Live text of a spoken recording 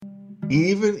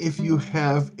Even if you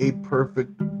have a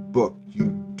perfect book, you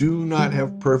do not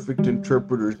have perfect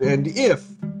interpreters. And if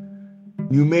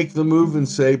you make the move and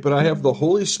say, but I have the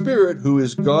Holy Spirit who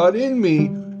is God in me,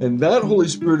 and that Holy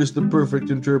Spirit is the perfect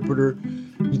interpreter,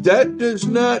 that does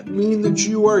not mean that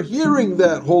you are hearing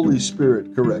that Holy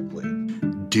Spirit correctly.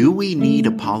 Do we need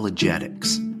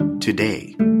apologetics?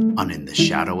 Today on In the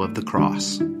Shadow of the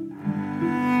Cross.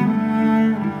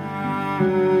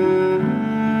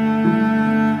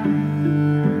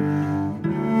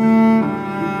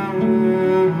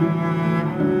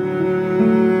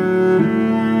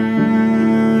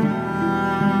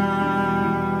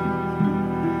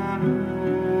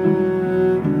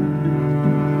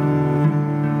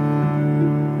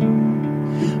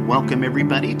 Welcome,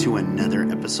 everybody, to another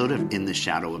episode of In the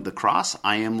Shadow of the Cross.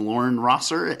 I am Lauren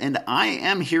Rosser, and I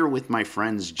am here with my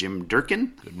friends Jim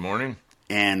Durkin. Good morning.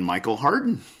 And Michael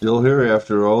Harden. Still here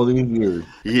after all these years.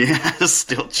 Yeah,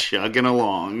 still chugging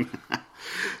along.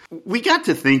 We got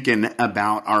to thinking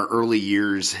about our early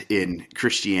years in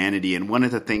Christianity, and one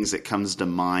of the things that comes to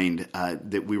mind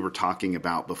that we were talking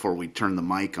about before we turned the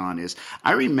mic on is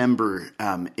I remember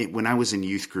when I was in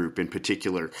youth group in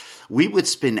particular, we would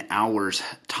spend hours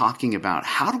talking about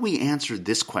how do we answer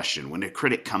this question when a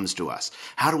critic comes to us?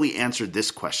 How do we answer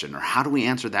this question, or how do we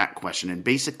answer that question? And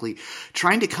basically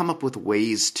trying to come up with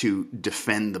ways to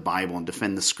defend the Bible and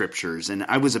defend the scriptures. And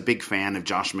I was a big fan of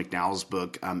Josh McDowell's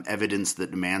book, Evidence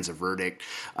That Demands a Verdict.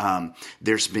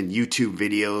 There's been YouTube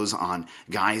videos on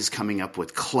guys coming up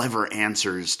with clever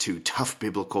answers to tough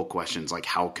biblical questions like,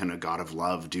 how can a God of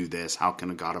love do this? How can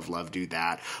a God of love do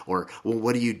that? Or, well,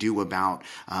 what do you do about,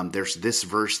 there's this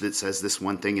verse that says this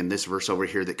one thing and this verse over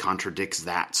here that contradicts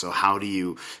that. So how do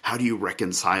you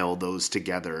reconcile those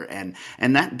together? And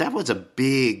that was a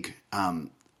big,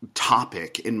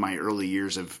 topic in my early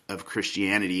years of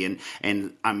Christianity.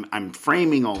 And I'm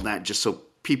framing all that just so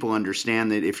people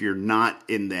understand that if you're not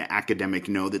in the academic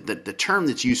know that the term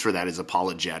that's used for that is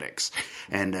apologetics.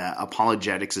 And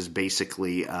apologetics is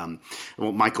basically,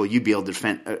 well, Michael, you'd be able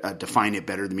to define it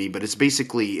better than me, but it's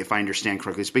basically, if I understand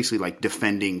correctly, it's basically like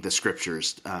defending the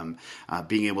scriptures,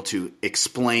 being able to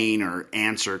explain or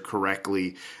answer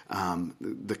correctly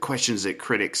the questions that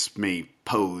critics may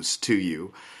pose to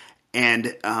you.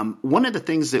 And one of the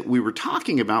things that we were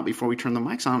talking about before we turned the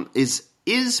mics on is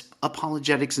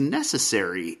apologetics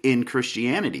necessary in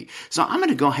Christianity? So I'm going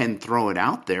to go ahead and throw it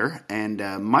out there. And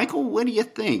Michael, what do you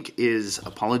think? Is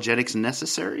apologetics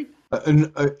necessary?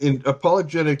 In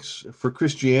apologetics for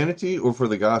Christianity or for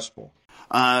the gospel?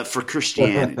 For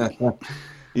Christianity.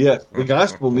 Yes, the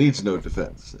gospel needs no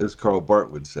defense, as Karl Barth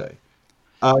would say.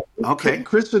 Okay.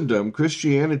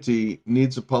 Christianity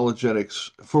needs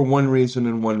apologetics for one reason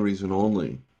and one reason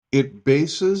only. It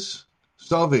bases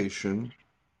salvation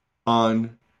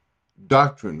on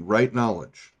doctrine, right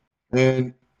knowledge.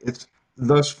 And it's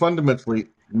thus fundamentally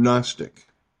Gnostic.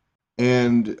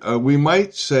 And we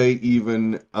might say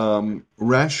even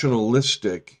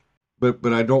rationalistic, but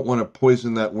I don't want to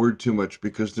poison that word too much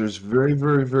because there's very,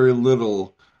 very, very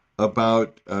little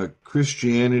about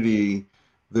Christianity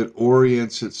that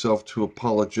orients itself to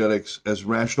apologetics as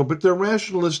rational. But they're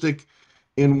rationalistic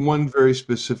in one very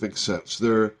specific sense.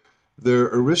 They're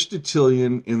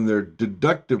Aristotelian in their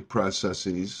deductive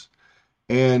processes,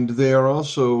 and they are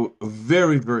also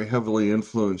very, very heavily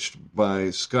influenced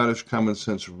by Scottish common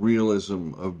sense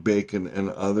realism of Bacon and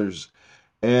others.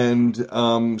 And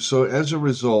so as a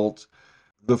result,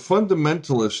 the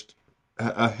fundamentalist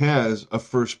has a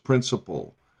first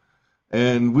principle.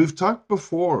 And we've talked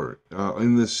before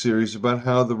in this series about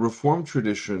how the Reformed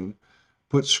tradition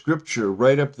put Scripture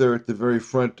right up there at the very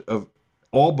front of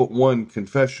all but one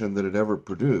confession that it ever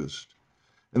produced.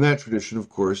 And that tradition, of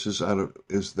course, is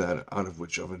that out of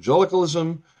which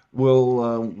evangelicalism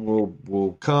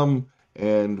will come,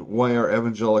 and why our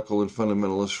evangelical and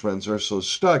fundamentalist friends are so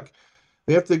stuck.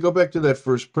 They have to go back to that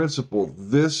first principle.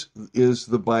 This is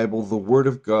the Bible, the Word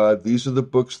of God. These are the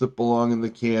books that belong in the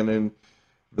canon.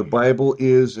 The Bible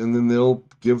is, and then they'll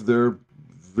give their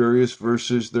various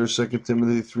verses, their 2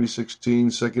 Timothy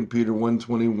 3:16, 2 Peter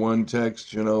 1:21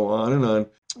 text, on and on.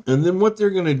 And then what they're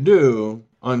going to do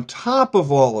on top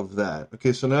of all of that,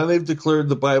 okay, so now they've declared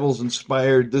the Bible's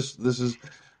inspired,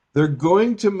 they're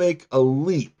going to make a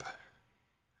leap.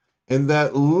 And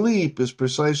that leap is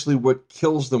precisely what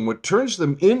kills them, what turns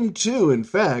them into, in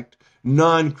fact,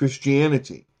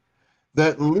 non-Christianity.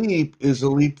 That leap is a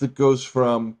leap that goes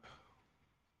from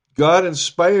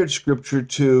God-inspired Scripture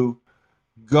to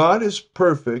God is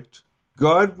perfect,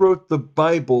 God wrote the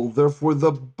Bible, therefore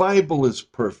the Bible is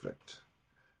perfect.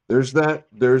 There's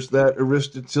that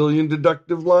Aristotelian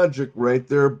deductive logic right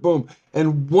there. Boom.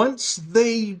 And once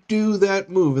they do that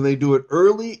move, and they do it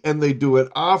early, and they do it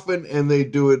often, and they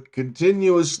do it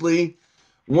continuously,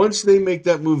 once they make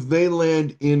that move, they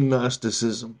land in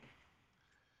Gnosticism.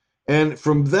 And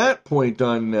from that point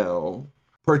on now,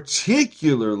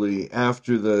 particularly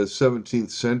after the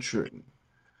 17th century,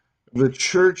 the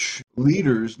church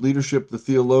leadership, the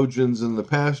theologians and the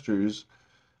pastors,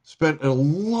 spent a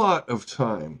lot of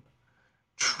time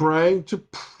trying to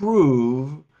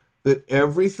prove that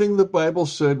everything the Bible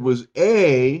said was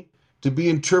A, to be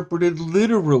interpreted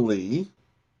literally,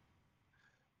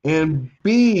 and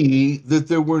B, that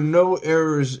there were no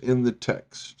errors in the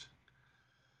text.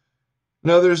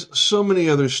 Now, there's so many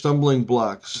other stumbling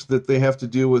blocks that they have to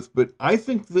deal with, but I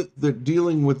think that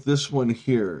dealing with this one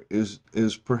here is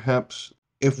perhaps,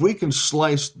 if we can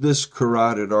slice this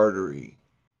carotid artery,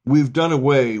 we've done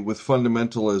away with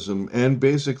fundamentalism and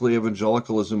basically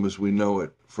evangelicalism as we know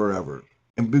it forever.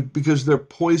 And because they're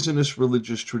poisonous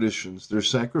religious traditions, they're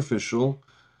sacrificial.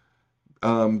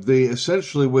 They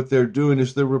essentially, what they're doing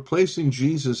is they're replacing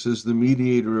Jesus as the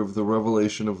mediator of the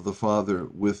revelation of the Father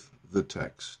with the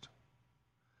text.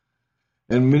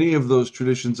 And many of those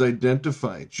traditions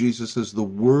identify Jesus as the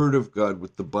Word of God,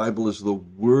 with the Bible as the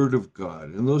Word of God.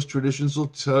 And those traditions will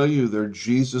tell you they're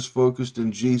Jesus-focused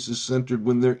and Jesus-centered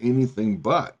when they're anything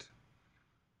but.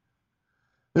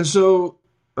 And so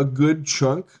a good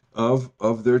chunk of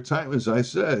their time, as I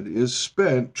said, is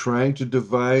spent trying to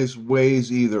devise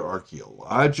ways, either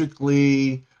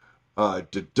archaeologically,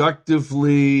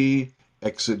 deductively,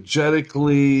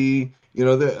 exegetically. They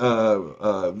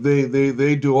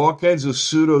do all kinds of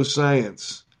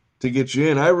pseudoscience to get you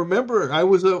in. I remember I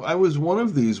was one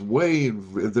of these way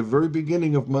at the very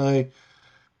beginning of my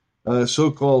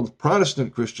so-called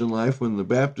Protestant Christian life, when the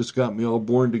Baptists got me all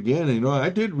born again. I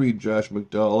did read Josh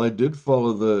McDowell. I did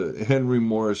follow the Henry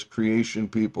Morris creation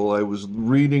people. I was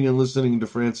reading and listening to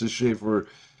Francis Schaeffer.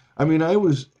 I mean, I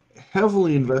was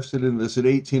heavily invested in this at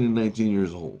 18 and 19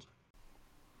 years old.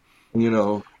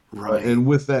 Right. And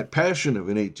with that passion of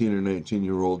an 18 or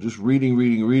 19-year-old, just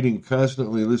reading,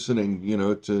 constantly listening,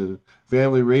 to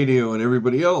family radio and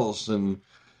everybody else. And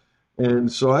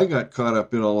so I got caught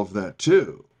up in all of that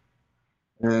too.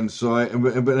 And so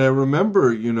but I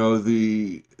remember,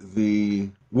 the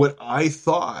what I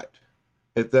thought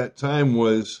at that time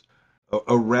was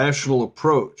a rational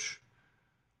approach.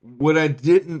 What I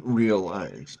didn't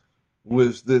realize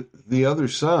was that the other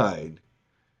side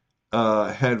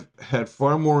had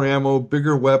far more ammo,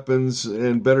 bigger weapons,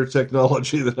 and better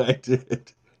technology than I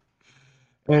did.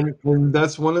 And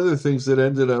that's one of the things that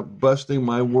ended up busting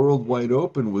my world wide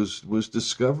open, was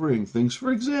discovering things.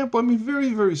 For example, I mean, very,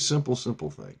 very simple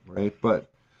thing, right? But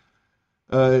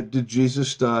did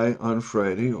Jesus die on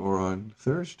Friday or on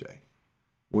Thursday?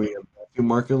 We have Matthew,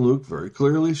 Mark, and Luke very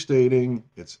clearly stating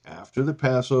it's after the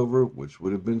Passover, which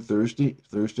would have been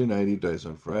Thursday night. He dies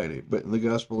on Friday. But in the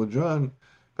Gospel of John,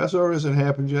 Passover hasn't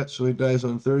happened yet, so he dies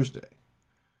on Thursday.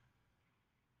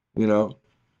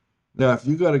 Now, if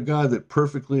you got a God that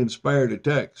perfectly inspired a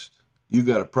text, you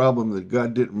got a problem that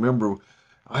God didn't remember.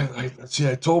 I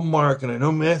told Mark, and I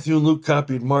know Matthew and Luke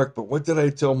copied Mark, but what did I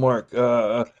tell Mark?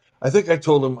 I think I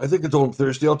told him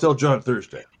Thursday. I'll tell John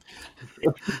Thursday.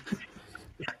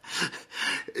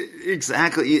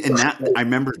 Exactly. And that, I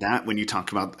remember that when you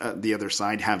talk about the other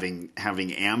side having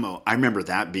ammo, I remember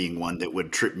that being one that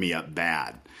would trip me up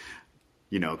bad.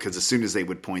 Because as soon as they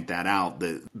would point that out,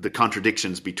 the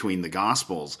contradictions between the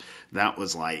Gospels, that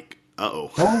was like,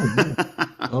 uh-oh.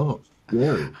 Oh,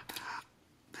 scary.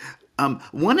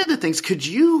 One of the things, could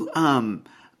you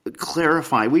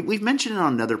clarify? We've mentioned it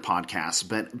on another podcast,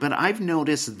 but I've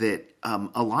noticed that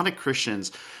a lot of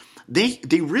Christians,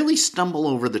 they really stumble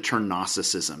over the term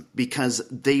Gnosticism because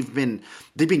they've been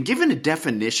given a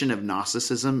definition of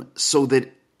Gnosticism so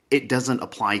that it doesn't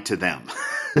apply to them.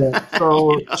 Yeah.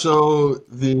 So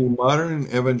the modern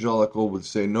evangelical would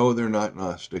say, no, they're not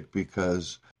Gnostic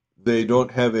because they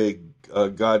don't have a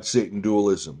God-Satan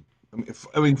dualism.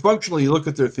 I mean, functionally, you look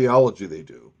at their theology, they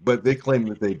do, but they claim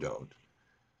that they don't.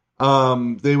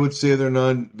 They would say they're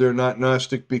not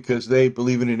Gnostic because they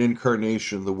believe in an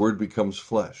incarnation. The Word becomes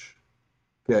flesh.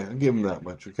 Okay, I'll give them that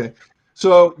much. Okay,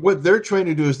 so what they're trying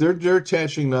to do is they're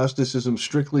attaching Gnosticism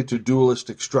strictly to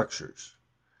dualistic structures.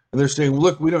 And they're saying,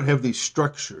 look, we don't have these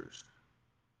structures,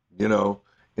 in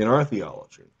our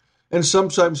theology. And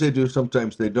sometimes they do,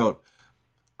 sometimes they don't.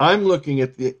 I'm looking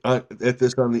at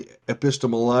this on the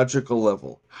epistemological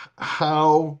level.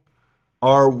 How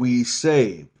are we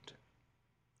saved?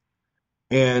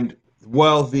 And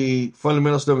while the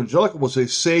fundamentalist evangelical will say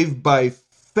saved by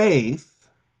faith,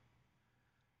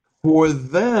 For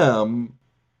them,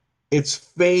 it's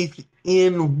faith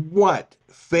in what?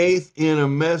 Faith in a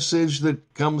message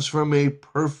that comes from a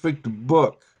perfect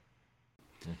book.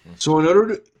 So in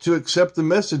order to accept the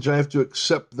message, I have to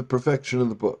accept the perfection of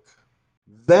the book.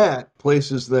 That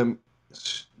places them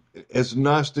as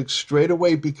Gnostics straight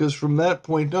away, because from that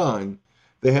point on,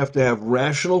 they have to have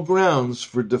rational grounds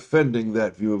for defending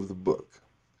that view of the book.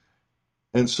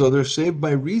 And so they're saved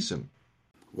by reason.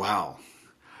 Wow.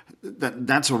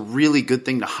 That's a really good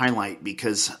thing to highlight,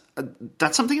 because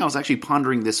that's something I was actually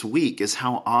pondering this week, is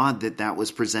how odd that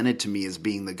was presented to me as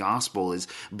being the gospel, is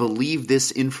believe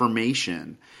this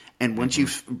information. And once you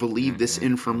believe this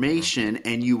information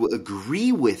and you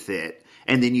agree with it,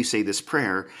 and then you say this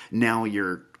prayer, now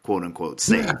you're quote unquote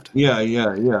saved. Yeah.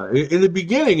 In the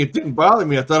beginning, it didn't bother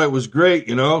me. I thought it was great,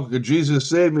 Jesus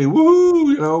saved me,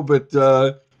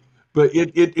 woohoo, but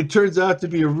it turns out to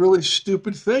be a really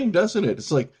stupid thing, doesn't it?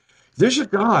 It's like, there's a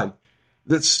God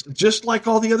that's just like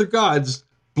all the other gods,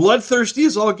 bloodthirsty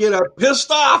as all get out, pissed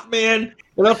off, man.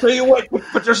 And I'll tell you what,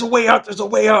 but there's a way out. There's a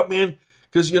way out, man.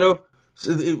 Because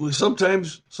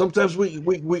sometimes we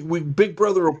Big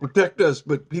Brother will protect us,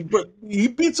 but he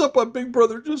beats up on Big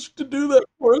Brother just to do that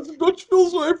for us. Don't you feel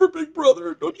sorry for Big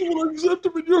Brother? Don't you want to accept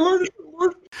him in your heart,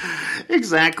 Lord?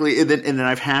 Exactly. And then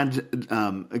I've had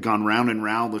gone round and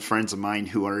round with friends of mine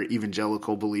who are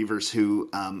evangelical believers who,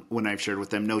 when I've shared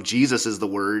with them, no, Jesus is the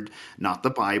word, not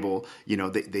the Bible.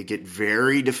 They get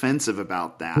very defensive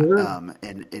about that. Yeah.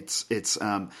 And it's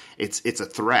a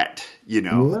threat,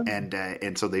 Yeah.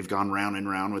 and so they've gone round and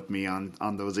round with me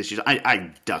on those issues.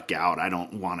 I duck out. I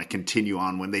don't want to continue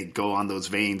on when they go on those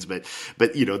veins, but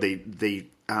they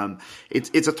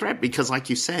it's a threat, because, like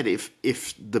you said, if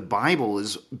the Bible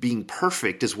is being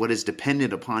perfect is what is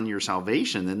dependent upon your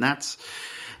salvation, then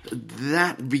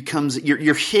that becomes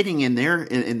you're hitting in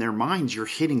their minds. You're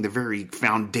hitting the very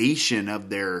foundation of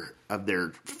their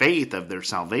faith, of their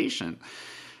salvation.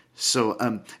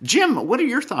 So, Jim, what are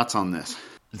your thoughts on this?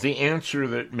 The answer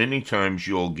that many times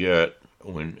you'll get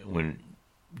when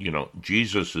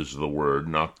Jesus is the word,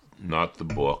 not the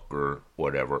book or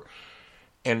whatever.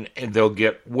 And they'll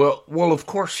get, well, of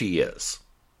course he is.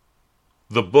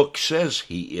 The book says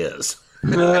he is.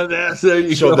 So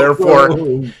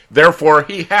therefore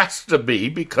he has to be,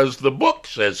 because the book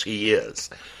says he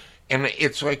is. And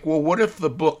it's like, well, what if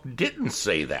the book didn't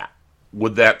say that?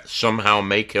 Would that somehow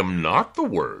make him not the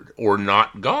word, or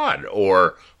not God,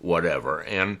 or whatever?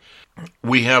 And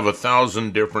we have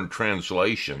 1,000 different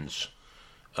translations.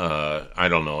 I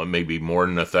don't know, it may be more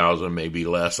than 1,000, maybe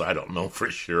less, I don't know for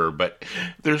sure, but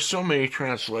there's so many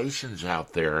translations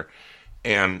out there,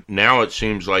 and now it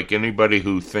seems like anybody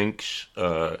who thinks,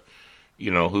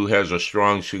 who has a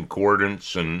strong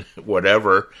concordance and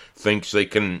whatever, thinks they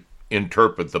can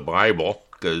interpret the Bible,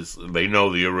 because they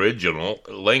know the original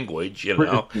language,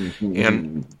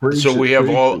 and so we have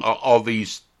all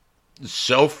these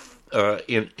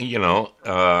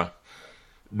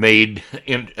made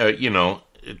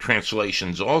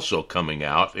translations also coming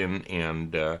out,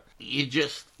 and you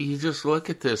just look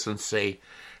at this and say,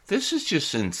 this is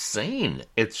just insane.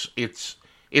 It's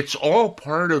all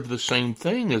part of the same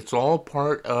thing. It's all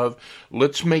part of,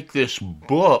 let's make this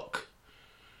book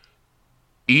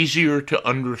easier to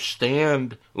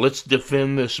understand. Let's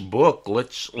defend this book.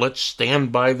 Let's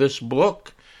stand by this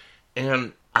book.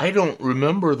 And I don't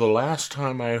remember the last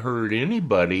time I heard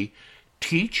anybody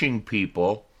teaching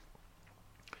people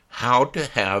how to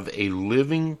have a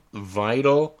living,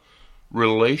 vital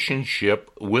relationship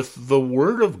with the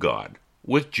Word of God,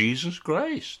 with Jesus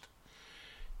Christ.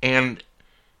 And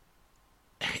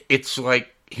it's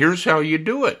like, here's how you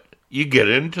do it. You get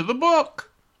into the book,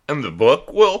 and the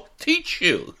book will teach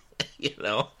you,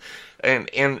 And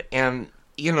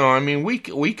I mean, we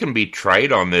can be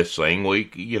trite on this thing.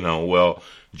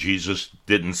 Jesus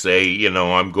didn't say,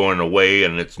 I'm going away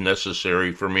and it's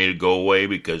necessary for me to go away,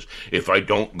 because if I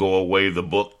don't go away, the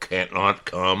book cannot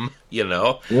come,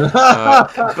 but,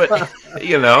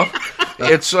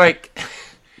 it's like,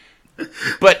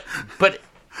 but,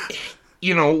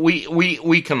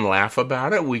 we can laugh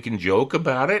about it, we can joke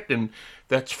about it, and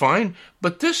that's fine.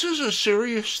 But this is a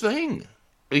serious thing.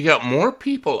 You got more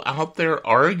people out there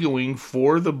arguing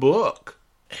for the book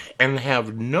and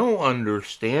have no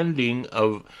understanding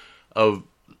of a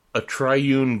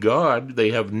triune God.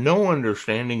 They have no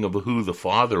understanding of who the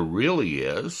Father really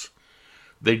is.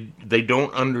 They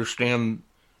don't understand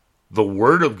the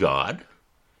Word of God,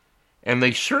 and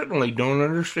they certainly don't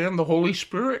understand the Holy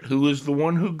Spirit, who is the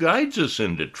one who guides us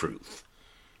into truth.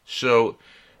 So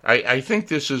I think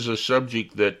this is a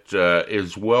subject that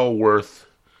is well worth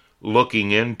looking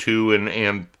into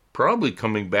and probably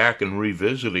coming back and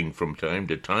revisiting from time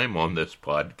to time on this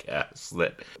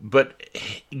podcast. But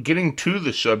getting to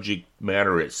the subject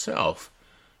matter itself,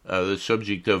 the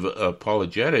subject of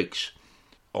apologetics,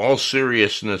 all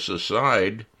seriousness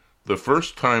aside, the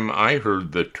first time I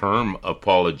heard the term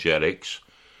apologetics,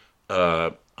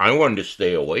 I wanted to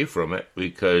stay away from it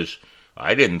because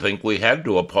I didn't think we had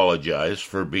to apologize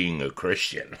for being a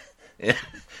Christian.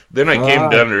 Then I came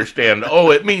to understand,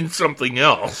 it means something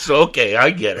else. Okay,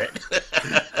 I get it.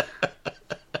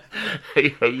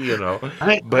 I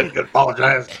ain't gonna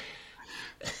apologize.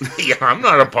 Yeah, I'm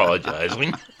not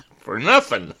apologizing for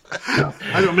nothing. No,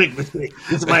 I don't make mistakes.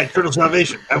 This is my eternal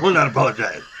salvation. I will not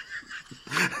apologize.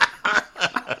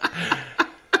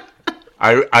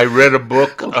 I read a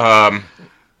book. I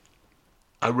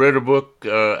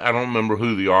don't remember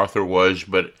who the author was,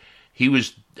 but he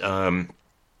was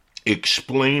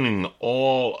explaining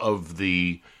all of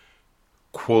the,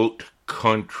 quote,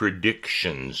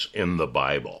 contradictions in the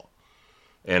Bible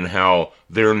and how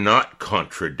they're not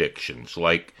contradictions.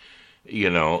 Like,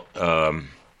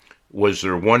 was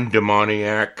there one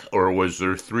demoniac or was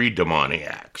there three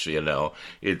demoniacs?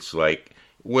 It's like,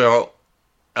 well,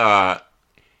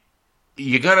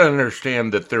 you got to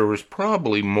understand that there was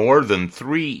probably more than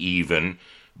three even,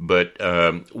 but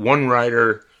one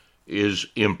writer is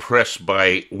impressed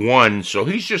by one, so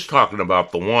he's just talking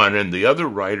about the one, and the other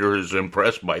writer is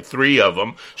impressed by three of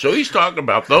them, so he's talking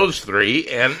about those three,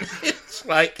 and it's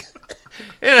like,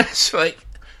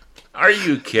 are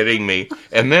you kidding me?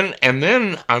 And then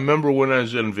I remember when I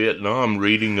was in Vietnam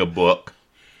reading a book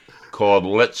called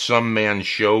Let Some Man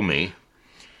Show Me,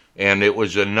 and it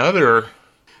was another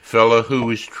fellow who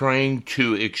was trying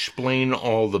to explain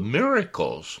all the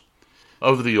miracles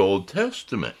of the Old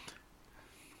Testament.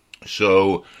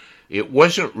 So it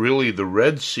wasn't really the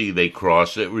Red Sea they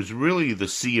crossed, it was really the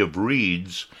Sea of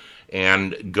Reeds,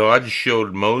 and God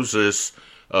showed Moses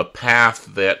a path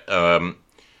that, that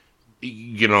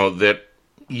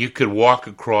you could walk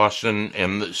across, and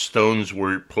the stones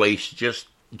were placed just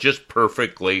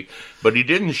perfectly, but he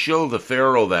didn't show the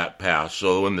Pharaoh that path,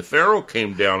 so when the Pharaoh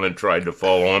came down and tried to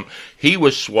follow him, he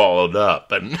was swallowed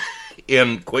up, and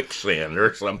in quicksand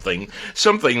or something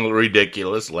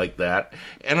ridiculous like that.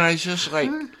 And I was just like,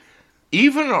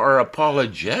 even our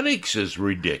apologetics is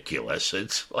ridiculous.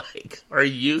 It's like,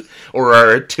 or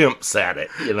our attempts at it,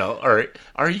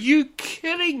 are you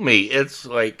kidding me? It's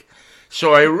like,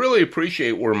 so I really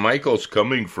appreciate where Michael's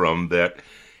coming from, that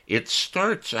it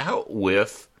starts out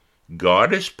with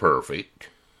God is perfect.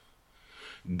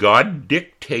 God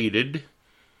dictated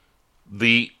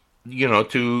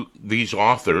to these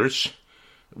authors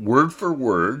word for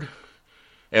word,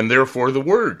 and therefore the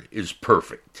word is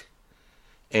perfect.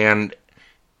 And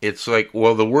it's like,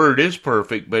 well, the word is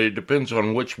perfect, but it depends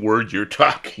on which word you're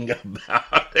talking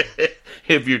about.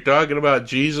 If you're talking about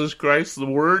Jesus Christ, the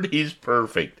word, he's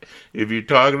perfect. If you're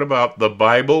talking about the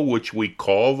Bible, which we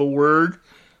call the word,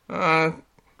 I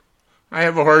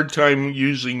have a hard time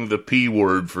using the P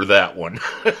word for that one.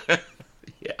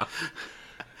 Yeah.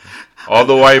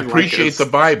 Although I appreciate the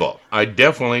Bible. I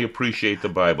definitely appreciate the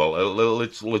Bible.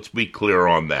 Let's be clear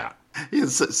on that.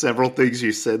 Yes, several things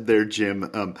you said there,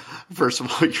 Jim. First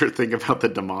of all, your thing about the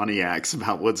demoniacs,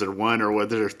 about was there one or was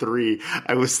there three?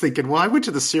 I was thinking, well, I went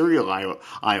to the cereal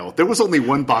aisle. There was only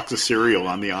one box of cereal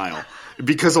on the aisle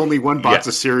because only one box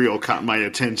of cereal caught my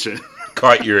attention.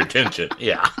 Caught your attention.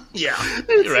 Yeah.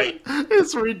 You're right.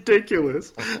 It's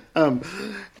ridiculous.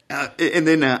 And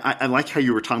then I like how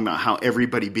you were talking about how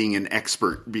everybody being an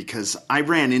expert, because I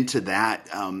ran into that.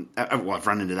 I've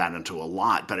run into that into a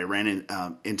lot, but I ran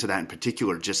into that in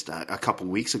particular just a couple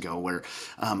weeks ago, where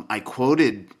I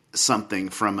quoted something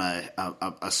from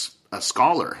a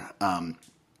scholar.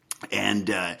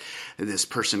 And this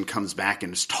person comes back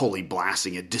and is totally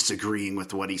blasting it, disagreeing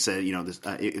with what he said.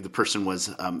 The person was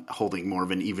holding more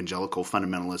of an evangelical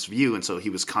fundamentalist view, and so he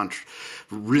was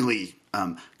really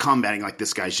combating, like,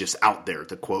 this guy's just out there,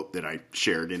 the quote that I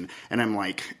shared. And I'm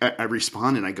like, I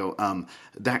respond and I go,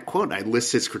 that quote, I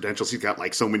list his credentials. He's got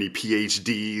like so many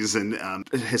PhDs and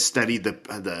has studied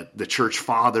the church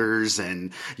fathers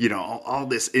and, all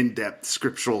this in-depth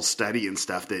scriptural study and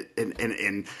stuff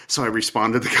and so I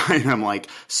respond to the guy and I'm like,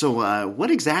 so what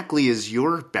exactly is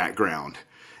your background?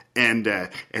 And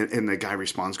the guy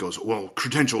responds, goes, well,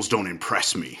 credentials don't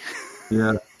impress me.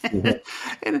 Yeah. and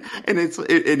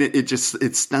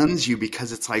it stuns you,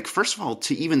 because it's like, first of all,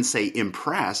 to even say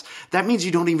impress, that means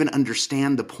you don't even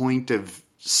understand the point of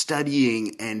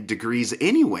studying and degrees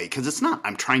anyway, because it's not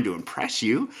I'm trying to impress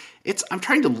you. It's I'm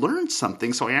trying to learn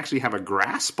something so I actually have a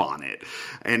grasp on it.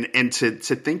 And to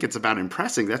think it's about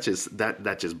impressing,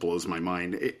 that just blows my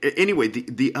mind. Anyway,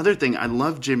 the other thing I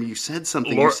love, Jim, you said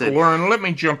something. You said, Lauren, let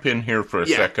me jump in here for a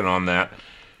second on that.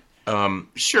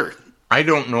 Sure. I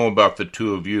don't know about the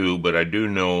two of you, but I do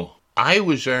know I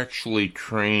was actually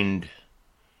trained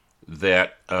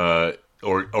that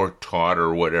or taught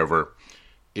or whatever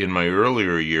in my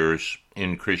earlier years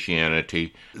in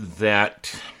Christianity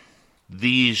that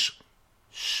these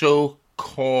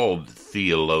so-called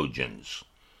theologians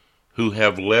who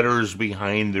have letters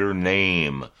behind their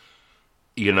name,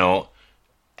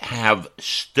 have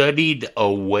studied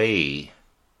away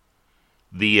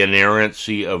the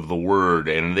inerrancy of the Word,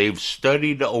 and they've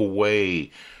studied away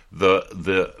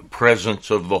the presence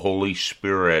of the Holy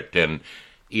Spirit, and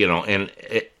on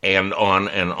and on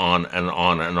and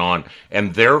on and on,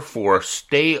 and therefore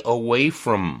stay away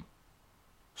from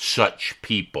such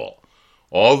people.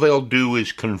 All they'll do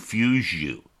is confuse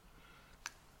you.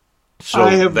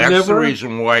 So that's the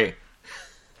reason why.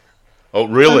 Oh,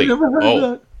 really? I've never heard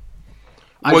that.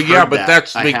 Well, yeah, but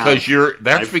that's because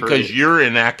you're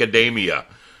in academia.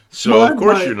 So of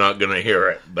course you're not going to hear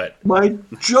it. But my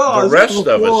jaws. The rest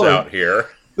of us out here.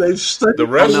 The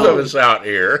rest of us out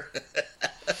here.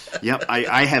 Yep,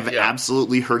 I have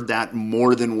absolutely heard that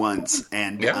more than once,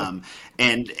 and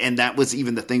and that was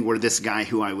even the thing where this guy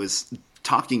who I was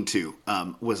talking to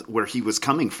was where he was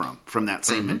coming from that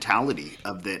same mentality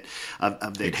of that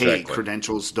exactly. Hey,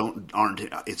 credentials aren't.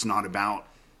 It's not about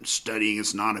studying.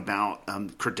 It's not about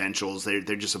credentials. They're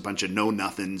just a bunch of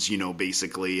know-nothings,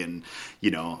 basically. And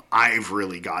I've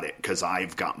really got it because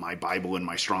I've got my Bible and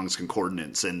my Strong's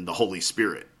Concordance and the Holy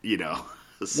Spirit.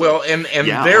 So, well, and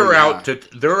they're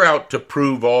out to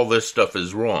prove all this stuff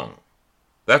is wrong.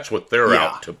 That's what they're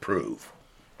out to prove.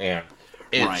 And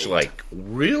it's like,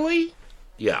 really?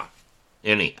 Yeah.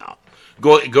 Anyhow,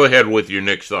 go ahead with your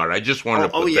next thought. I just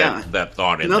wanted to put that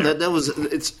thought in there. No, that was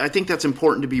it's. I think that's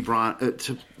important to be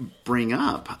to bring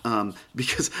up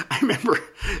because I remember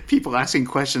people asking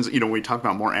questions. When we talk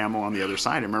about more ammo on the other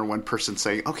side, I remember one person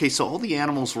saying, "Okay, so all the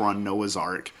animals were on Noah's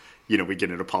Ark." We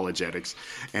get into apologetics,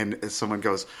 and someone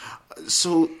goes,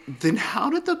 "So then, how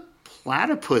did the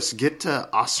platypus get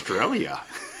to Australia?"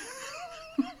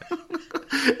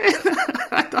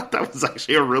 I thought that was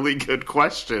actually a really good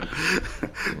question.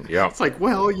 Yeah, it's like,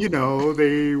 well,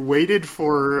 they waited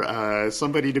for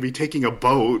somebody to be taking a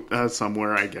boat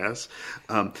somewhere, I guess.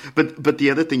 But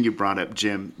the other thing you brought up,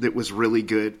 Jim, that was really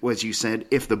good was you said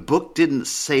if the book didn't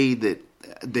say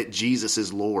that Jesus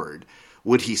is Lord,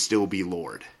 would he still be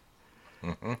Lord?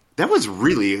 Mm-hmm. That was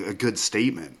really a good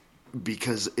statement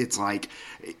because it's like,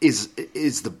 is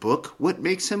the book what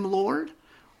makes him Lord,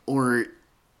 or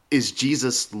is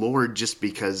Jesus Lord just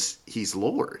because he's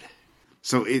Lord?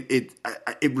 So it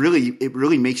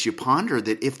really makes you ponder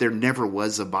that if there never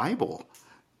was a Bible,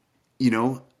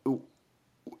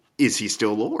 is he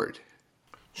still Lord?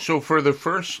 So for the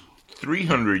first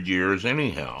 300 years,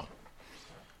 anyhow,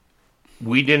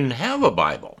 we didn't have a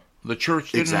Bible. The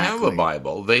church didn't have a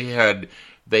Bible. They had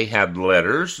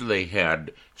letters, they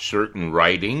had certain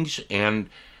writings, and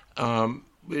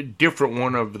different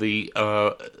one of the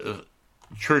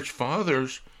church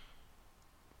fathers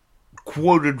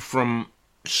quoted from.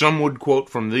 Some would quote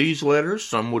from these letters,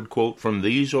 some would quote from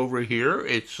these over here.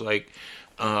 It's like,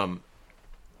 and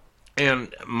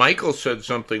Michael said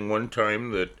something one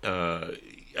time that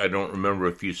I don't remember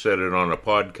if you said it on a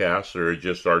podcast or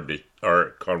just our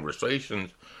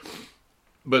conversations.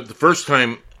 But the first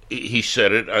time he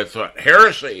said it, I thought,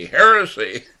 heresy.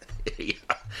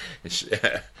 It's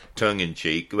tongue in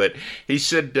cheek. But he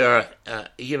said,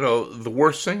 the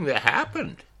worst thing that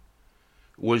happened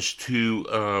was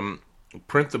to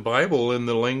print the Bible in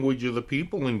the language of the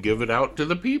people and give it out to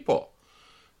the people.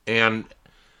 And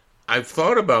I've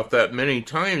thought about that many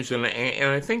times, and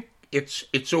I think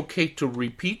it's okay to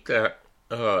repeat that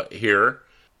here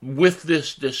with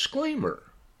this disclaimer.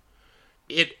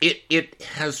 It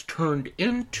has turned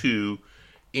into,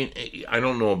 I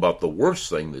don't know about the worst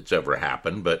thing that's ever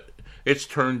happened, but it's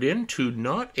turned into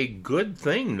not a good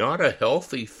thing, not a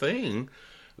healthy thing,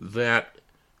 that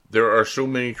there are so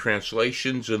many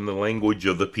translations in the language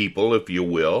of the people, if you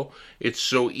will. It's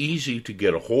so easy to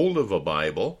get a hold of a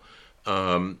Bible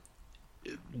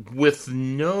with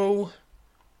no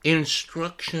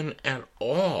instruction at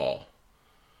all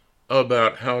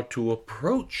about how to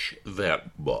approach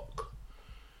that book.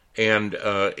 And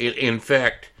in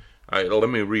fact, let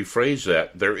me rephrase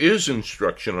that. There is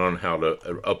instruction on how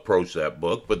to approach that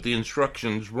book, but the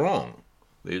instruction's wrong.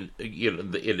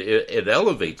 It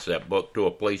elevates that book to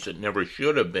a place it never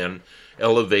should have been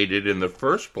elevated in the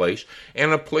first place,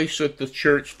 and a place that the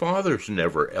church fathers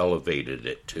never elevated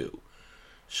it to.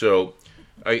 So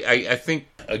I think,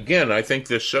 again, I think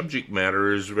this subject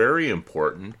matter is very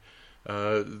important.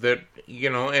 That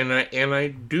and I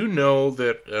do know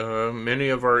that many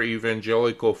of our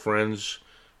evangelical friends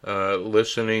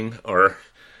listening are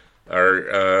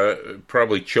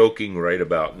probably choking right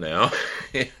about now.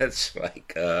 It's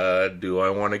like, do I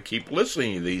want to keep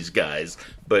listening to these guys?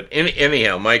 But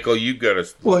anyhow, Michael, you got a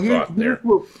thought there.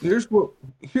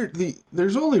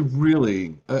 There's only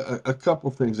really a couple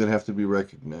things that have to be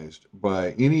recognized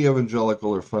by any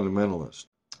evangelical or fundamentalist,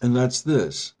 and that's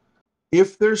this: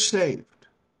 if they're saved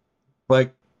by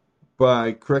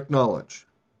correct knowledge,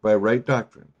 by right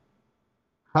doctrine,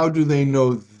 how do they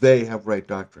know they have right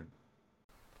doctrine?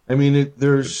 I mean,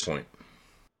 Good point.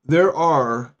 there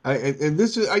are, and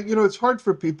this is, it's hard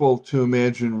for people to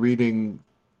imagine reading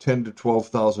 10 to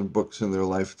 12,000 books in their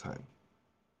lifetime,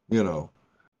 and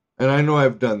I know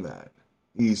I've done that,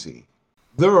 easy.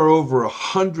 There are over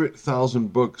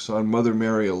 100,000 books on Mother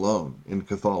Mary alone in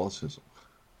Catholicism.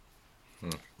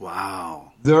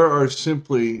 Wow. There are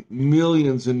simply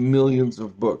millions and millions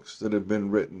of books that have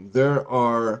been written. There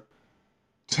are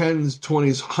tens,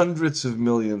 twenties, hundreds of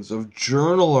millions of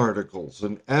journal articles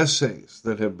and essays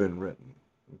that have been written.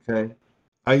 Okay?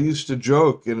 I used to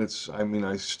joke, and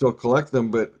I still collect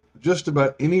them, but just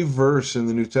about any verse in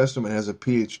the New Testament has a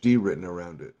PhD written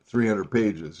around it. 300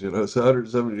 pages, it's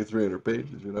 170 to 300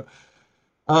 pages,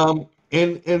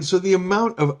 And so the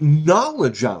amount of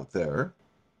knowledge out there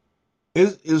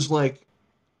is like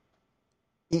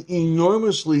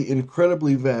enormously,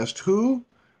 incredibly vast. Who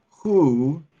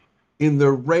in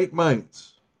their right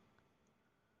minds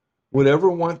would ever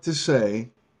want to say,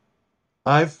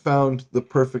 I've found the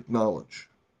perfect knowledge?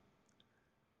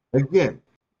 Again,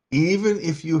 even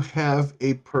if you have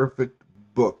a perfect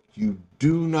book, you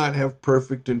do not have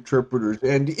perfect interpreters.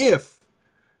 And if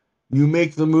you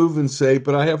make the move and say,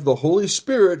 but I have the Holy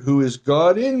Spirit who is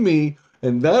God in me,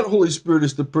 and that Holy Spirit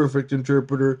is the perfect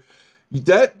interpreter,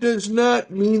 that does not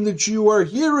mean that you are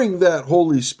hearing that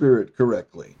Holy Spirit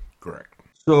correctly. Correct.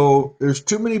 So there's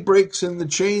too many breaks in the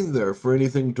chain there for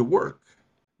anything to work.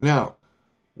 Now,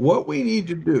 what we need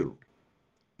to do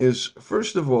is,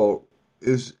 first of all,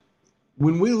 is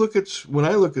when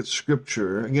I look at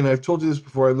Scripture, again, I've told you this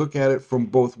before, I look at it from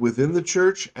both within the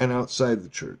church and outside the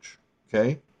church,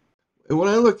 okay? And when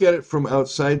I look at it from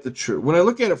outside the church, when I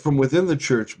look at it from within the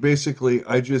church, basically,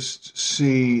 I just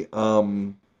see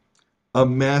a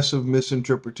massive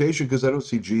misinterpretation because I don't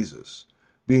see Jesus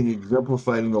being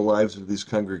exemplified in the lives of these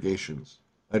congregations.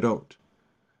 I don't.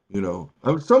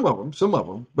 Some of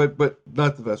them, but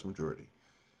not the vast majority.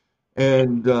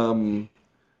 And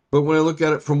but when I look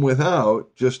at it from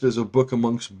without, just as a book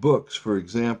amongst books, for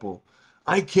example,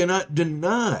 I cannot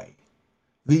deny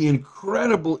the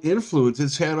incredible influence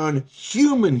it's had on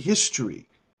human history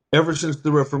ever since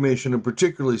the Reformation, and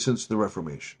particularly since the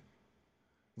Reformation.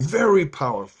 Very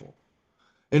powerful.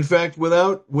 In fact,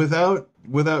 without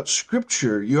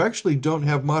Scripture, you actually don't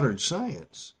have modern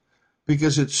science,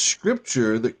 because it's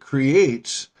Scripture that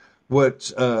creates what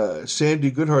Sandy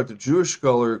Goodhart, the Jewish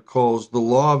scholar, calls the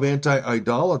law of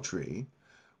anti-idolatry,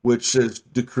 which says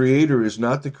the Creator is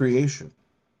not the creation,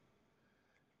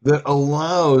 that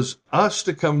allows us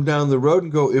to come down the road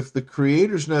and go, if the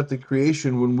Creator's not the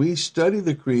creation, when we study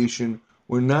the creation,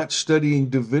 we're not studying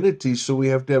divinity, so we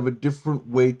have to have a different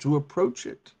way to approach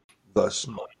it. Thus,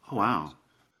 oh, wow.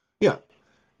 Yeah.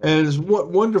 And there's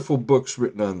wonderful books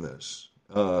written on this.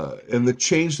 And the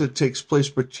change that takes place,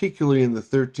 particularly in the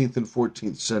 13th and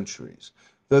 14th centuries.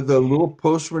 The little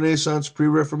post-Renaissance,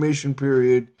 pre-Reformation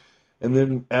period, and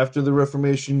then after the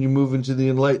Reformation, you move into the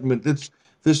Enlightenment.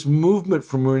 This movement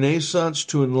from Renaissance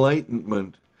to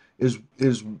Enlightenment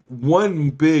is one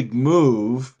big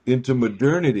move into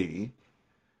modernity,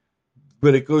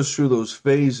 but it goes through those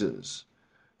phases.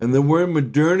 And then we're in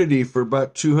modernity for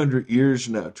about 200 years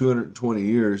now, 220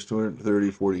 years,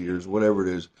 230, 40 years, whatever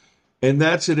it is. And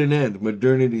that's at an end.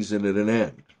 Modernity's at an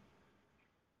end.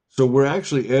 So we're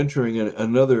actually entering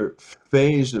another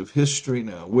phase of history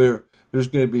now where there's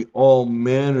going to be all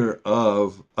manner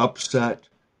of upset,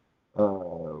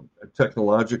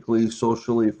 technologically,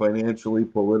 socially, financially,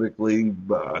 politically,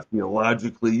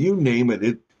 theologically, you name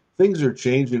it. Things are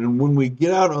changing. And when we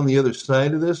get out on the other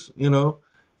side of this,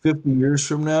 50 years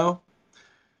from now,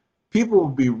 people will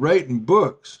be writing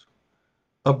books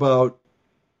about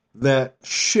that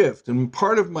shift. And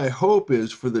part of my hope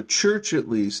is, for the church at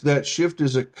least, that shift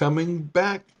is a coming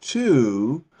back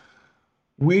to,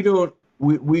 we don't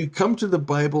we come to the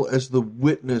Bible as the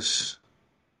witness,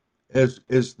 as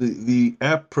the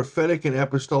prophetic and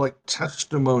apostolic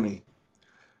testimony.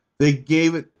 They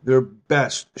gave it their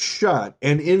best shot,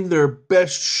 and in their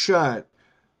best shot,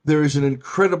 there is an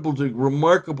incredible,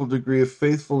 remarkable degree of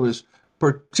faithfulness,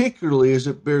 particularly as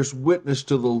it bears witness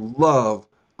to the love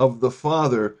of the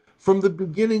Father from the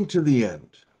beginning to the end.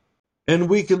 And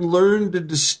we can learn to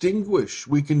distinguish.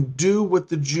 We can do what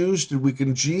the Jews did.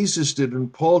 Jesus did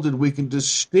and Paul did. We can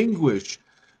distinguish.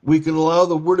 We can allow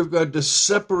the Word of God to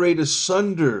separate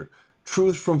asunder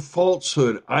truth from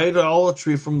falsehood,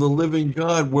 idolatry from the living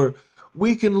God, where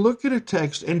we can look at a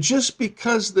text, and just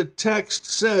because the text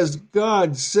says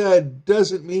God said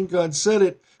doesn't mean God said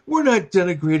it. We're not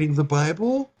denigrating the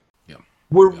Bible. Yeah.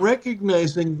 We're Yeah.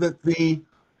 recognizing that the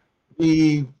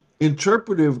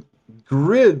interpretive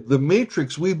grid, the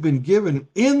matrix we've been given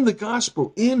in the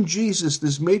gospel, in Jesus,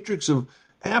 this matrix of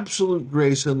absolute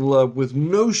grace and love with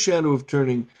no shadow of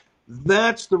turning,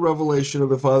 that's the revelation of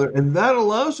the Father. And that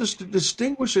allows us to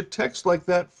distinguish a text like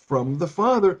that from the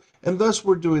Father. And thus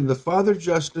we're doing the Father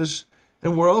justice,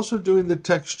 and we're also doing the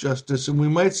text justice. And we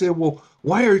might say, well,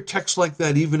 why are texts like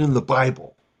that even in the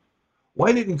Bible?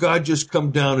 Why didn't God just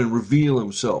come down and reveal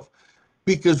himself?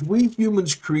 Because we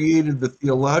humans created the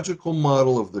theological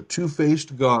model of the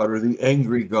two-faced God or the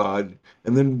angry God,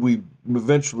 and then we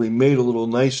eventually made a little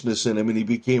niceness in him, and he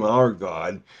became our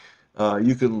God.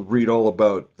 You can read all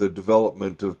about the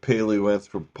development of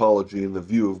paleoanthropology and the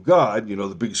view of God,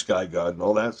 the big sky God and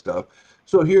all that stuff.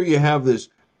 So here you have this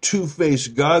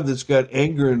two-faced God that's got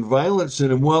anger and violence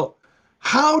in him. Well,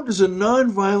 how does a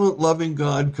non-violent, loving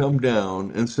God come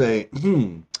down and say,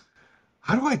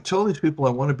 how do I tell these people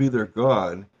I want to be their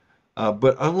God?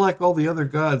 But unlike all the other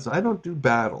gods, I don't do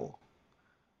battle.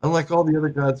 Unlike all the other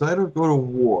gods, I don't go to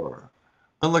war.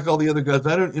 Unlike all the other gods,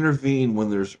 I don't intervene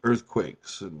when there's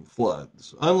earthquakes and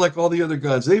floods. Unlike all the other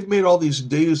gods, they've made all these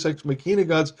Deus Ex Machina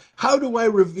gods. How do I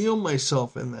reveal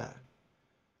myself in that?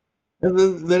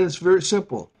 And then it's very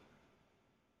simple.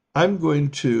 I'm going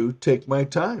to take my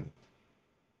time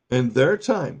and their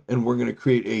time, and we're going to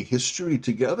create a history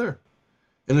together.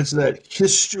 And it's that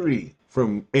history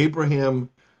from Abraham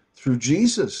through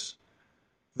Jesus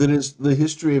that is the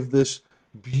history of this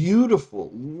beautiful,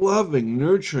 loving,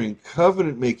 nurturing,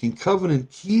 covenant-making,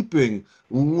 covenant-keeping,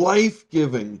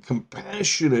 life-giving,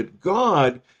 compassionate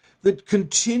God that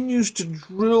continues to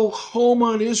drill home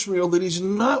on Israel that he's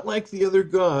not like the other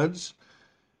gods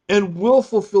and will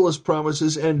fulfill his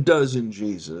promises and does in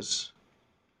Jesus.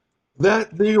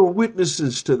 That they are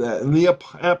witnesses to that, and the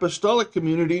apostolic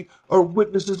community are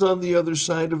witnesses on the other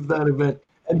side of that event.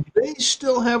 And they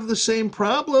still have the same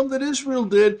problem that Israel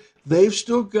did. They've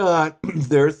still got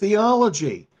their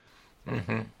theology.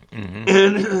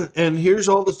 And here's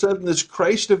all of a sudden this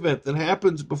Christ event that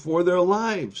happens before their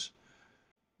lives.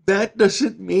 That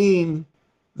doesn't mean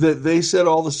that they said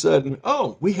all of a sudden,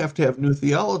 oh, we have to have new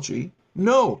theology.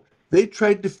 No, they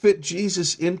tried to fit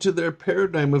Jesus into their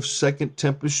paradigm of Second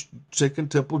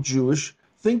Temple Jewish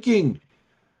thinking.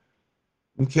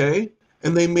 Okay?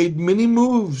 And they made many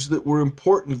moves that were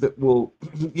important that will,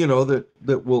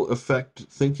 that will affect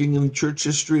thinking in church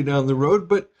history down the road.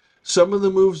 But some of the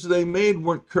moves they made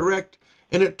weren't correct.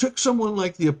 And it took someone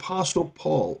like the Apostle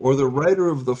Paul, or the writer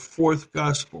of the fourth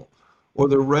gospel, or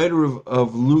the writer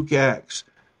of Luke Acts,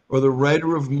 or the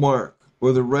writer of Mark,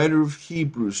 or the writer of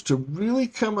Hebrews, to really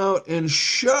come out and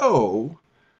show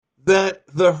that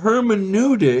the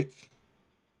hermeneutic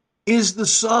is the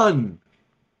Son,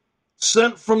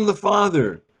 sent from the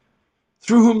Father,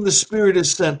 through whom the Spirit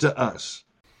is sent to us.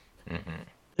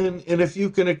 And if you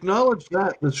can acknowledge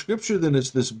that, the Scripture then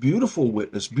is this beautiful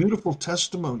witness, beautiful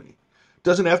testimony. It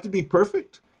doesn't have to be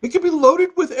perfect. It can be loaded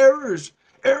with errors.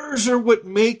 Errors are what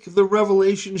make the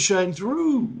revelation shine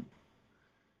through.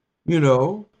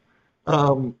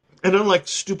 And unlike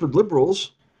stupid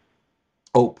liberals,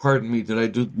 oh, pardon me, did I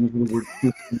do the word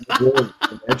stupid liberal,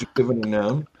 an adjective and a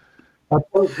noun?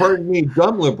 Pardon me,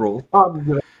 dumb liberals.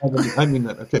 I mean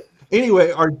that. Okay.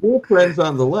 Anyway, our dear friends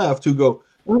on the left who go,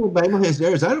 well, the Bible has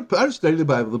errors. I don't study the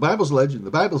Bible. The Bible's legend.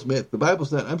 The Bible's myth. The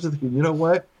Bible's that. I'm thinking, you know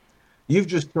what? You've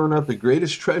just thrown out the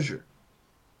greatest treasure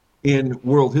in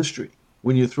world history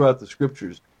when you throw out the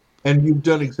Scriptures. And you've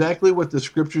done exactly what the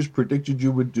Scriptures predicted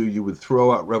you would do. You would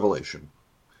throw out Revelation.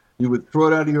 You would throw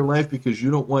it out of your life because you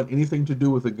don't want anything to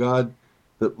do with a God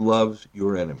that loves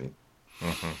your enemy.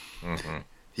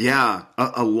 Yeah,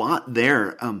 a lot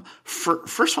there.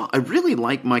 First of all, I really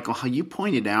like, Michael, how you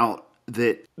pointed out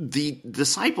that the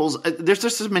disciples, there's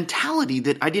just this mentality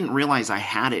that I didn't realize I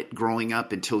had it growing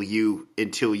up until you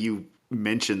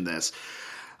mentioned this.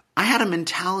 I had a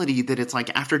mentality that it's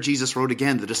like after Jesus rose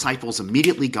again, the disciples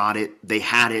immediately got it. They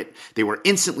had it. They were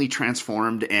instantly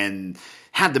transformed and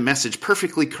had the message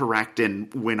perfectly correct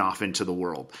and went off into the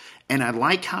world. And I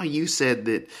like how you said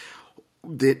that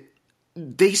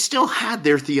they still had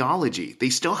their theology.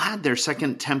 They still had their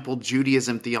Second Temple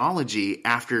Judaism theology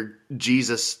after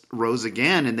Jesus rose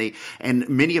again, and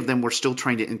many of them were still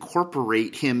trying to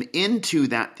incorporate him into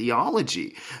that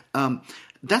theology.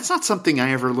 That's not something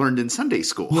I ever learned in Sunday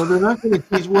school. Well, they're not going to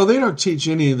teach. Well, they don't teach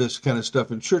any of this kind of stuff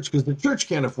in church because the church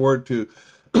can't afford to.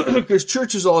 Because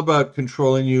church is all about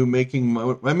controlling you, making.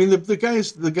 I mean, the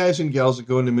guys and gals that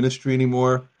go into ministry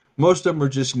anymore, most of them are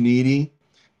just needy,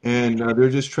 and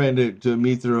they're just trying to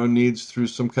meet their own needs through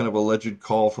some kind of alleged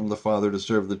call from the Father to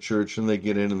serve the church, and they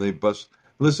get in and they bust.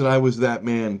 Listen, I was that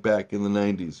man back in the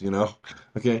 '90s,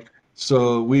 Okay.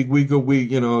 So we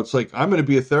it's like, I'm going to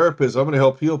be a therapist. I'm going to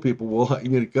help heal people. Well,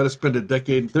 you got to spend a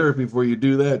decade in therapy before you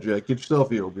do that, Jack. Get yourself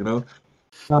healed,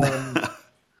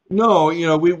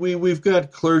 No, we've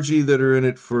got clergy that are in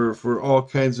it for all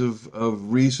kinds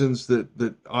of reasons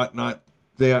that ought not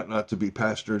to be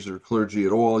pastors or clergy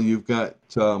at all. You've got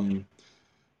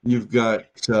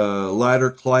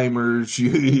ladder climbers.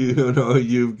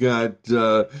 You've got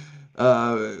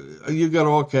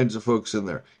all kinds of folks in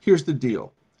there. Here's the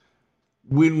deal.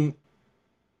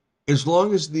 As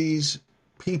long as these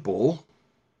people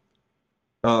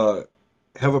have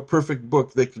a perfect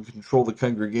book, they can control the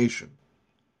congregation.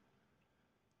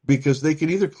 Because they can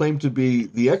either claim to be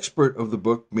the expert of the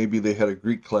book, maybe they had a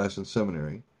Greek class in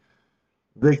seminary.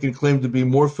 They can claim to be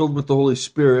more filled with the Holy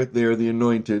Spirit, they are the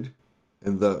anointed,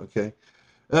 and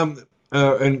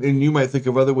you might think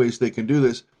of other ways they can do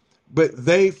this, but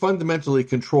they fundamentally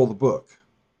control the book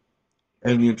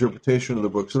and the interpretation of the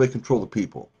book, so they control the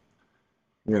people,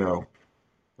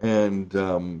 And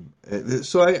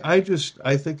so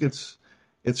I think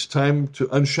it's time to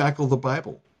unshackle the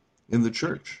Bible in the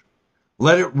church.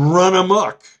 Let it run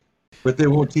amok, but they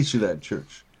won't teach you that in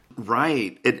church.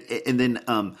 Right, and then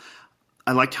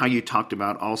I liked how you talked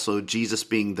about also Jesus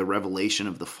being the revelation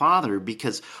of the Father,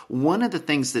 because one of the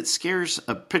things that scares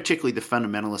particularly the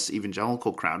fundamentalist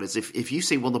evangelical crowd is if you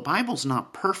say, well, the Bible's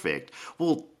not perfect,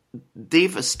 well,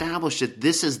 they've established that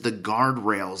this is the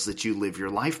guardrails that you live your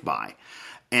life by.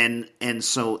 And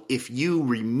so if you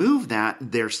remove that,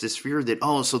 there's this fear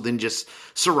that, so then just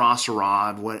sarah,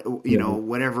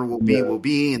 whatever will be, will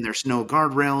be, and there's no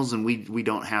guardrails, and we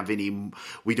don't have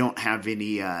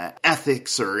any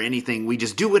ethics or anything. We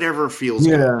just do whatever feels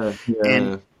good.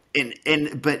 Yeah.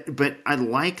 But I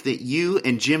like that you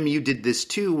and Jim, you did this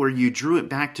too, where you drew it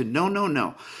back to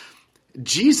no.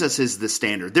 Jesus is the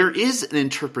standard. There is an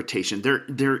interpretation.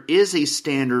 There is a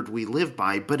standard we live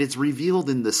by, but it's revealed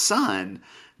in the Son,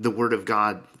 the Word of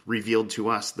God revealed to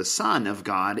us, the Son of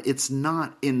God. It's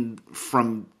not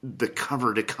from the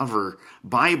cover to cover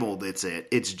Bible that's it.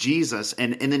 It's Jesus.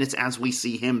 And then it's as we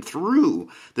see him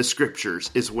through the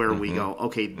scriptures is where we go,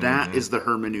 okay, that is the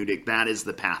hermeneutic. That is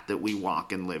the path that we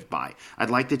walk and live by. I'd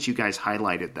like that you guys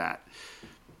highlighted that.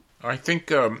 I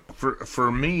think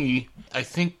for me, I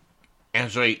think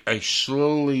as I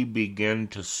slowly begin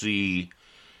to see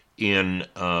in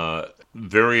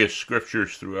various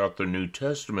scriptures throughout the New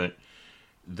Testament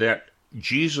that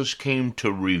Jesus came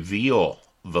to reveal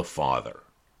the Father.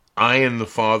 I and the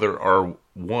Father are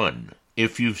one.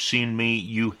 If you've seen me,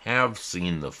 you have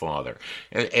seen the Father.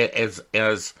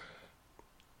 As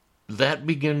that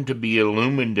began to be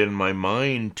illumined in my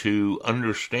mind to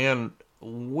understand,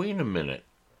 wait a minute,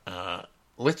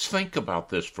 let's think about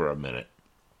this for a minute.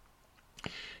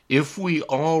 If we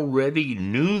already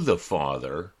knew the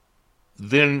Father,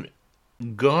 then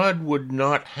God would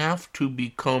not have to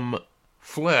become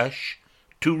flesh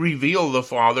to reveal the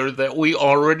Father that we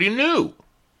already knew.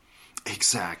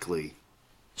 Exactly.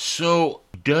 So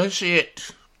is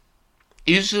it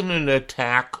an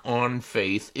attack on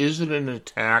faith? Is it an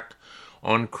attack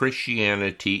on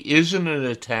Christianity? Is it an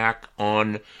attack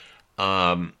on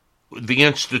the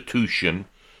institution?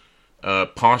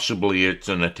 Possibly it's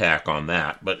an attack on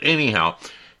that. But anyhow,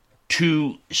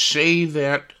 to say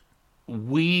that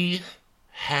we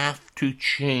have to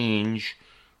change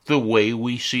the way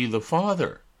we see the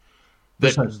Father.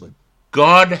 That Precisely.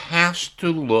 God has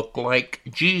to look like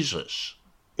Jesus.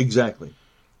 Exactly.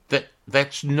 That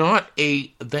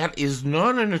is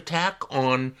not an attack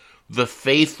on the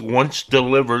faith once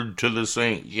delivered to the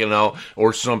saints,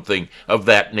 or something of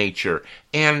that nature.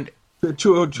 And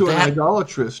to an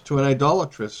idolatrous,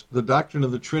 the doctrine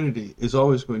of the Trinity is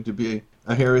always going to be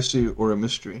a heresy or a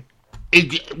mystery.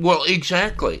 Well,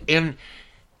 exactly,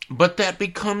 but that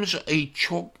becomes a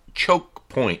choke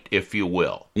point, if you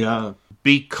will. Yeah.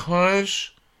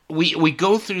 Because we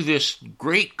go through this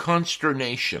great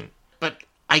consternation. But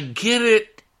I get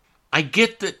it. I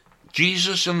get that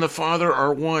Jesus and the Father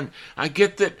are one. I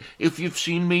get that if you've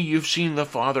seen me, you've seen the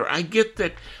Father. I get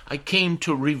that I came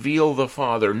to reveal the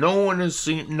Father. No one has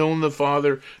known the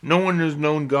Father. No one has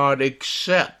known God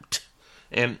except,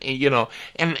 and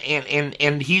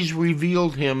He's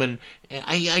revealed Him, and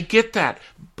I get that.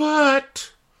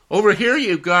 But over here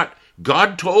you've got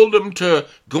God told him to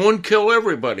go and kill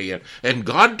everybody, and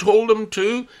God told him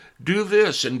to do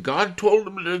this, and God told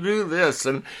him to do this,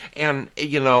 and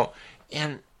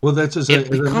Well, that's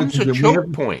it becomes a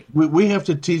choke point. We have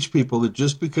to teach people that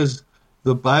just because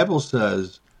the Bible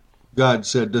says God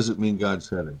said doesn't mean God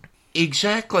said it.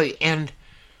 Exactly. And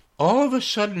all of a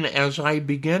sudden, as I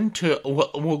begin to,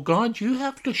 well, God, you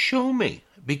have to show me,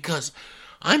 because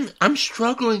I'm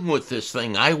struggling with this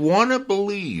thing. I want to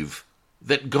believe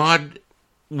that God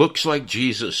looks like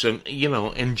Jesus, and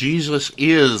and Jesus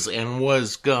is and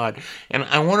was God, and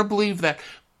I want to believe that.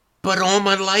 But all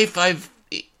my life, I've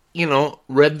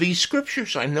read these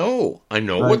scriptures. I know right.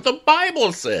 What the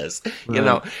Bible says,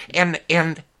 right.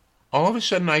 and all of a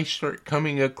sudden I start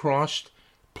coming across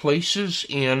places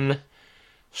in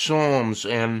Psalms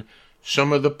and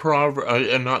some of the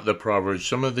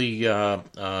some of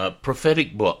the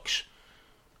prophetic books.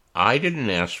 I didn't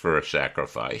ask for a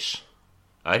sacrifice.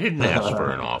 I didn't ask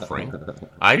for an offering.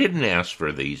 I didn't ask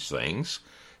for these things,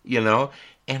 and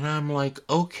I'm like,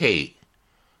 okay,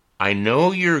 I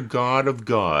know you're God of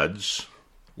gods.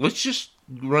 Let's just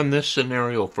run this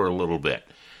scenario for a little bit.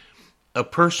 A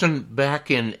person back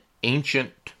in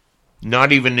ancient,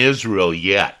 not even Israel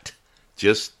yet,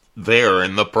 just there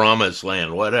in the promised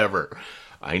land, whatever.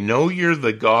 I know you're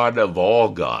the God of all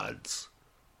gods,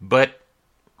 but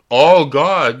all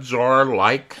gods are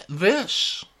like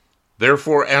this.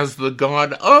 Therefore, as the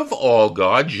God of all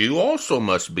gods, you also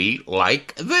must be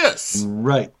like this.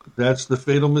 Right. That's the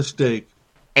fatal mistake.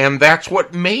 And that's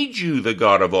what made you the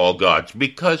God of all gods,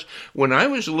 because when I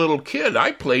was a little kid,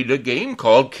 I played a game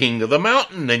called King of the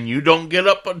Mountain, and you don't get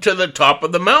up to the top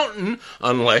of the mountain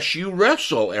unless you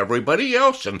wrestle everybody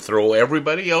else and throw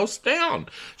everybody else down.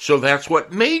 So that's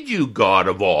what made you God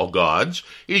of all gods,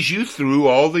 is you threw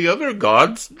all the other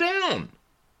gods down.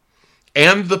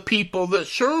 And the people that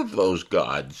serve those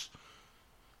gods.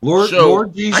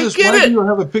 Lord Jesus, why do you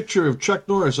have a picture of Chuck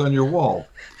Norris on your wall?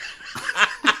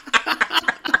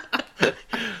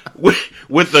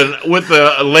 with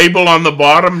the label on the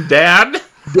bottom, Dad?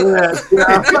 Dad,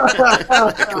 yeah.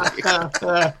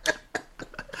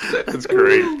 That's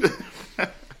great.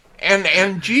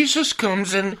 And Jesus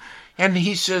comes in and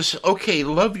he says, okay,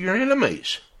 love your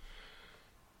enemies.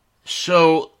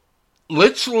 So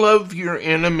let's love your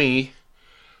enemy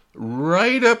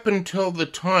right up until the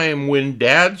time when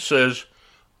Dad says,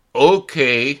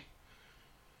 okay,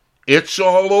 it's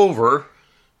all over.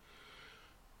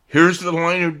 Here's the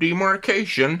line of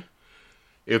demarcation.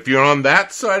 If you're on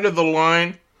that side of the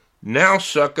line, now,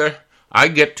 sucker, I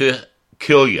get to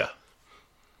kill you.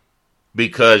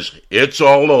 Because it's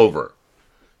all over.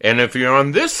 And if you're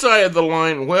on this side of the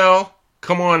line, well,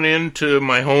 come on into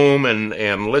my home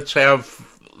and let's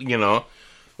have,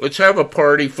 let's have a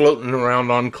party floating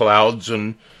around on clouds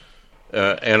and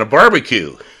a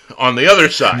barbecue on the other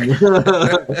side.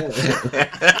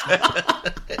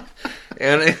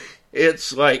 And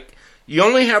it's like, you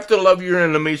only have to love your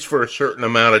enemies for a certain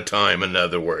amount of time, in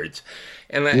other words.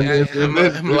 And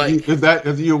I'm like...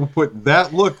 If you put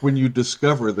that look when you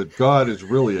discover that God is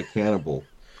really a cannibal.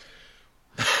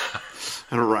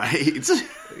 Right.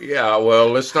 Yeah, well,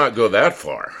 let's not go that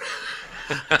far.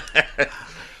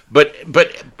 But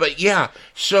yeah,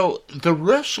 so the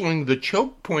wrestling, the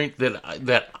choke point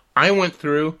that I went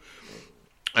through,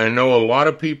 I know a lot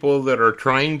of people that are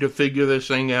trying to figure this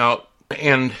thing out,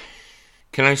 and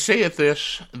can I say it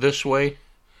this way?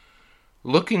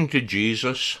 Looking to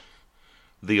Jesus,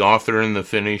 the author and the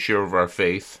finisher of our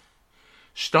faith,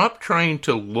 stop trying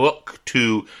to look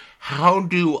to how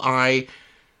do I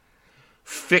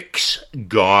fix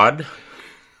God,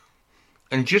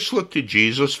 and just look to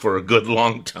Jesus for a good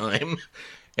long time,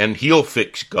 and he'll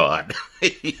fix God.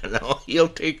 He'll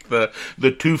take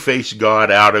the two-faced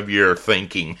God out of your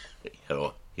thinking.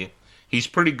 He's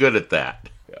pretty good at that.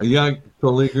 Yeah, I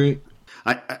totally agree.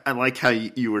 I like how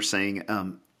you were saying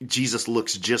Jesus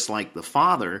looks just like the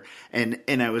Father, and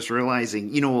I was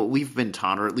realizing, what we've been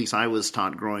taught, or at least I was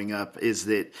taught growing up, is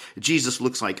that Jesus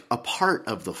looks like a part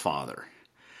of the Father.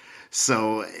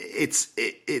 So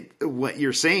what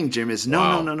you're saying, Jim, is no,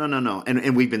 Wow. no.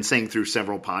 And we've been saying through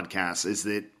several podcasts is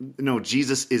that, no,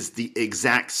 Jesus is the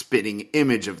exact spitting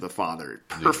image of the Father.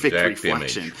 Perfect exact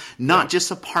reflection. image. Not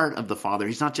just a part of the Father.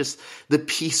 He's not just the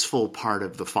peaceful part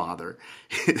of the Father.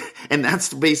 And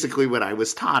that's basically what I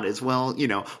was taught as well.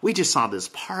 We just saw this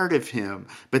part of him,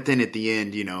 but then at the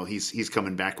end, he's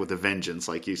coming back with a vengeance,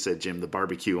 like you said, Jim, the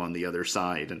barbecue on the other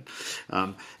side.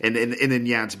 And then,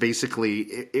 yeah, it's basically,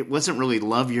 it wasn't really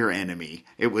love your enemy.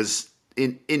 It was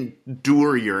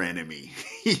endure your enemy,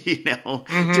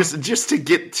 just to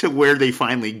get to where they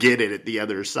finally get it at the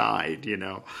other side,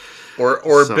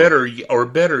 Or So-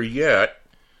 better yet,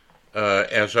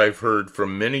 as I've heard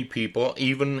from many people,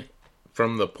 even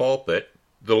from the pulpit,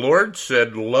 the Lord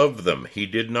said, "Love them." He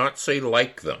did not say,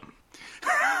 "Like them."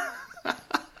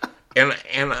 and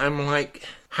I'm like,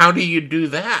 how do you do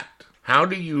that? How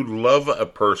do you love a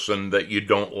person that you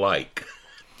don't like?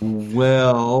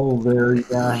 Well, there you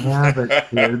have it,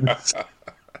 kids.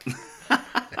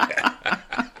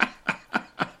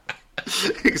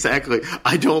 Exactly.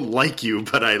 I don't like you,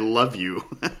 but I love you.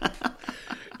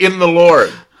 In the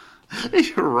Lord.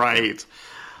 You're right.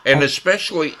 And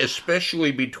especially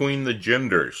between the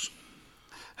genders.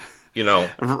 Right.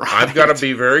 I've got to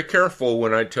be very careful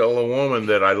when I tell a woman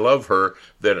that I love her,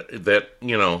 that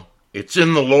it's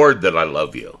in the Lord that I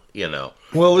love you,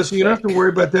 Well, listen, you don't have to worry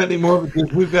about that anymore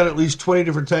because we've got at least 20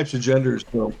 different types of genders.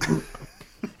 So.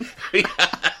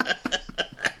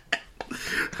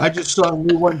 I just saw a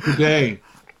new one today.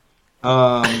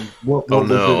 What Oh, was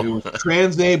no. it? It was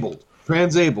transabled.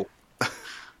 Transabled.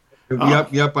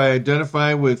 Yep. I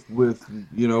identify with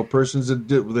persons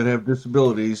that have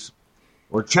disabilities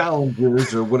or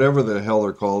challenges or whatever the hell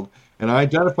they're called, and I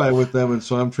identify with them, and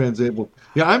so I'm transabled.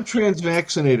 Yeah, I'm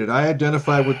trans-vaccinated. I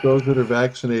identify with those that are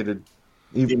vaccinated,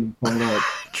 even if I'm not.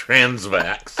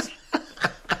 Transvax.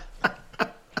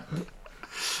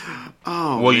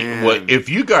 Oh, man. If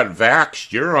you got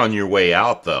vaxxed, you're on your way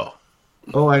out, though.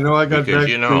 Oh, I know. I got Because,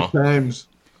 vaccinated 3 times.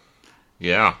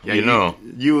 Yeah,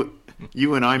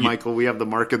 You and I, Michael, we have the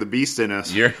mark of the beast in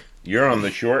us. You're on the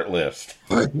short list.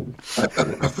 I've had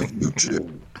enough of you,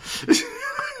 Jim.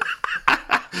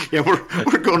 Yeah,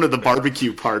 we're going to the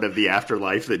barbecue part of the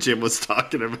afterlife that Jim was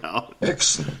talking about.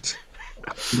 Excellent.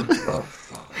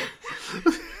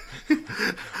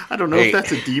 I don't know if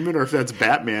that's a demon or if that's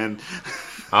Batman.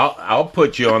 I'll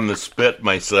put you on the spit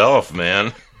myself,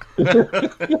 man.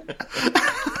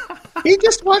 He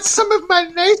just wants some of my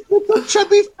nice little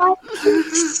chubby fat.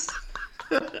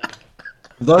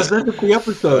 That's the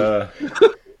episode.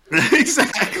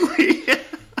 Exactly.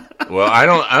 Well, I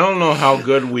don't know how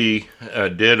good we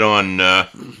did on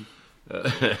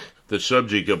the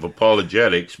subject of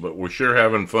apologetics, but we're sure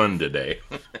having fun today.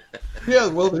 Yeah,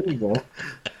 well, there you go.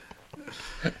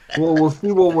 Well, we'll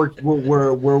see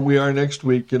where we are next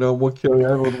week. We'll carry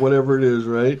on with whatever it is,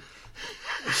 right?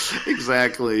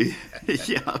 Exactly.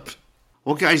 Yep.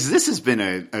 Well, guys, this has been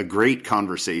a great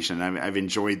conversation. I've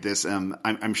enjoyed this.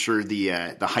 I'm sure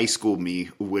the high school me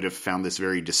would have found this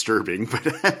very disturbing, but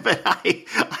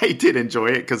I did enjoy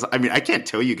it because I can't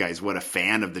tell you guys what a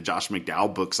fan of the Josh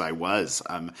McDowell books I was.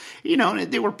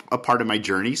 They were a part of my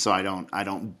journey, so I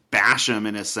don't bash them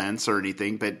in a sense or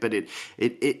anything, but it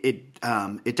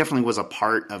definitely was a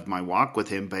part of my walk with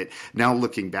him. But now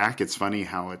looking back, it's funny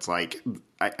how it's like.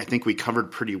 I think we covered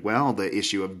pretty well the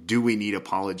issue of do we need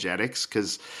apologetics?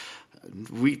 Because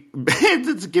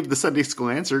let's give the Sunday school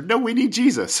answer. No, we need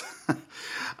Jesus.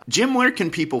 Jim, where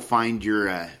can people find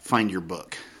your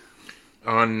book?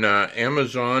 On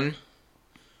Amazon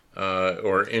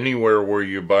or anywhere where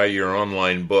you buy your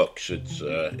online books, it's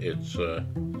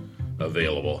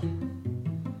available.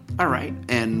 All right.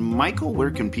 And Michael,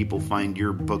 where can people find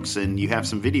your books? And you have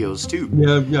some videos too.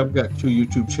 Yeah, I've got 2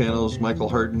 YouTube channels, Michael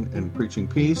Harden and Preaching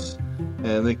Peace,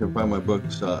 and they can find my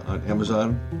books on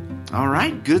Amazon. All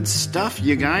right. Good stuff,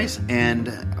 you guys. And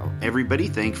everybody,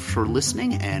 thanks for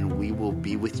listening, and we will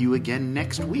be with you again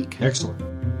next week. Excellent.